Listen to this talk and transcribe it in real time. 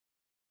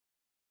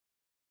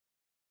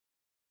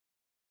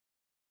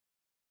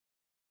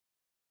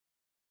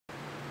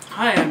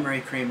Hi, I'm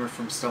Ray Kramer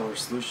from Stellar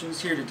Solutions,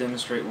 here to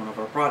demonstrate one of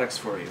our products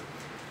for you.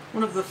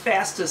 One of the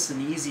fastest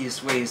and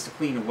easiest ways to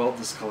clean a weld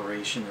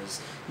discoloration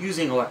is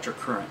using electric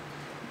current.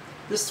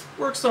 This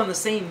works on the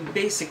same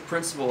basic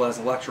principle as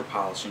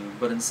electropolishing,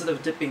 but instead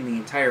of dipping the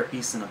entire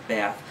piece in a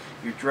bath,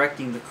 you're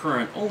directing the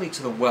current only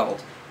to the weld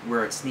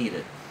where it's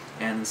needed.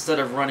 And instead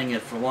of running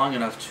it for long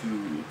enough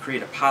to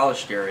create a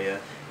polished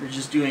area, you're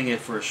just doing it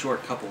for a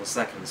short couple of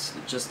seconds,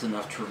 just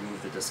enough to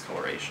remove the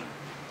discoloration.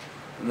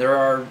 There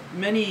are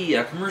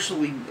many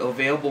commercially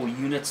available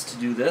units to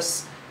do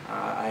this.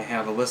 I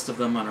have a list of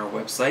them on our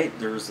website.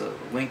 There's a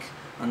link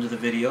under the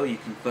video. You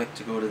can click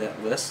to go to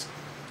that list.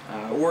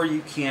 Or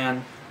you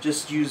can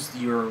just use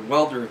your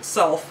welder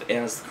itself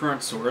as the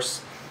current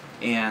source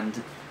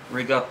and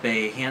rig up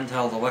a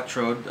handheld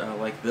electrode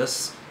like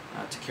this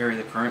to carry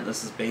the current.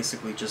 This is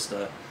basically just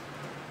a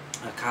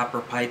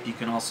copper pipe. You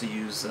can also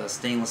use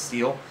stainless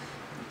steel.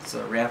 It's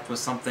wrapped with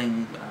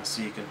something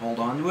so you can hold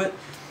on to it,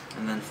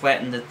 and then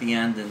flattened at the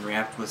end and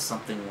wrapped with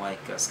something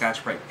like a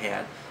Scotch-Brite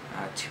pad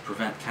to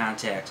prevent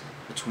contact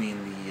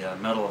between the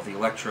metal of the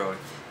electrode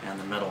and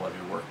the metal of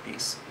your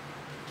workpiece.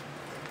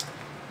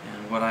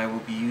 And what I will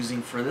be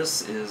using for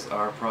this is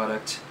our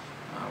product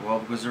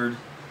Weld Wizard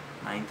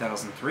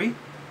 9003.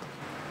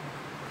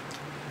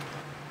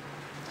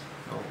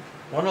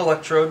 One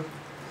electrode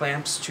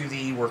clamps to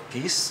the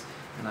workpiece,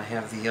 and I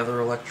have the other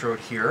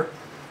electrode here.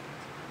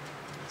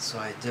 So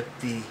I dip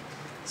the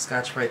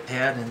Scotch-Brite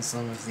pad in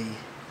some of the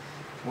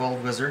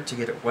Weld Wizard to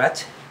get it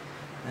wet,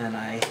 and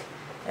I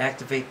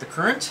activate the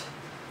current.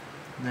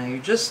 Now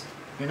you're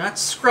not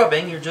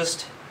scrubbing, you're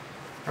just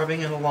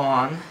rubbing it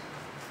along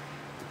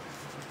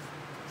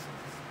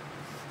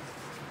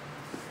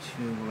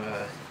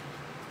to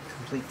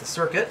complete the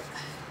circuit.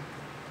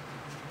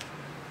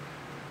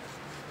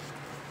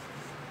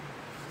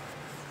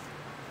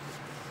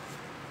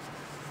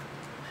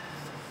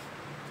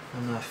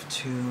 Enough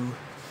to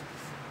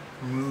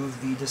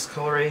remove the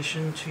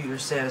discoloration to your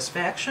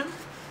satisfaction,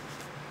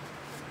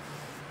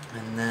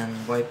 and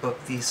then wipe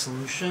up the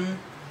solution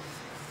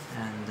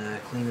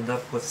and clean it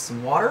up with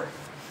some water,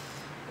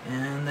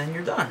 and then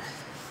you're done.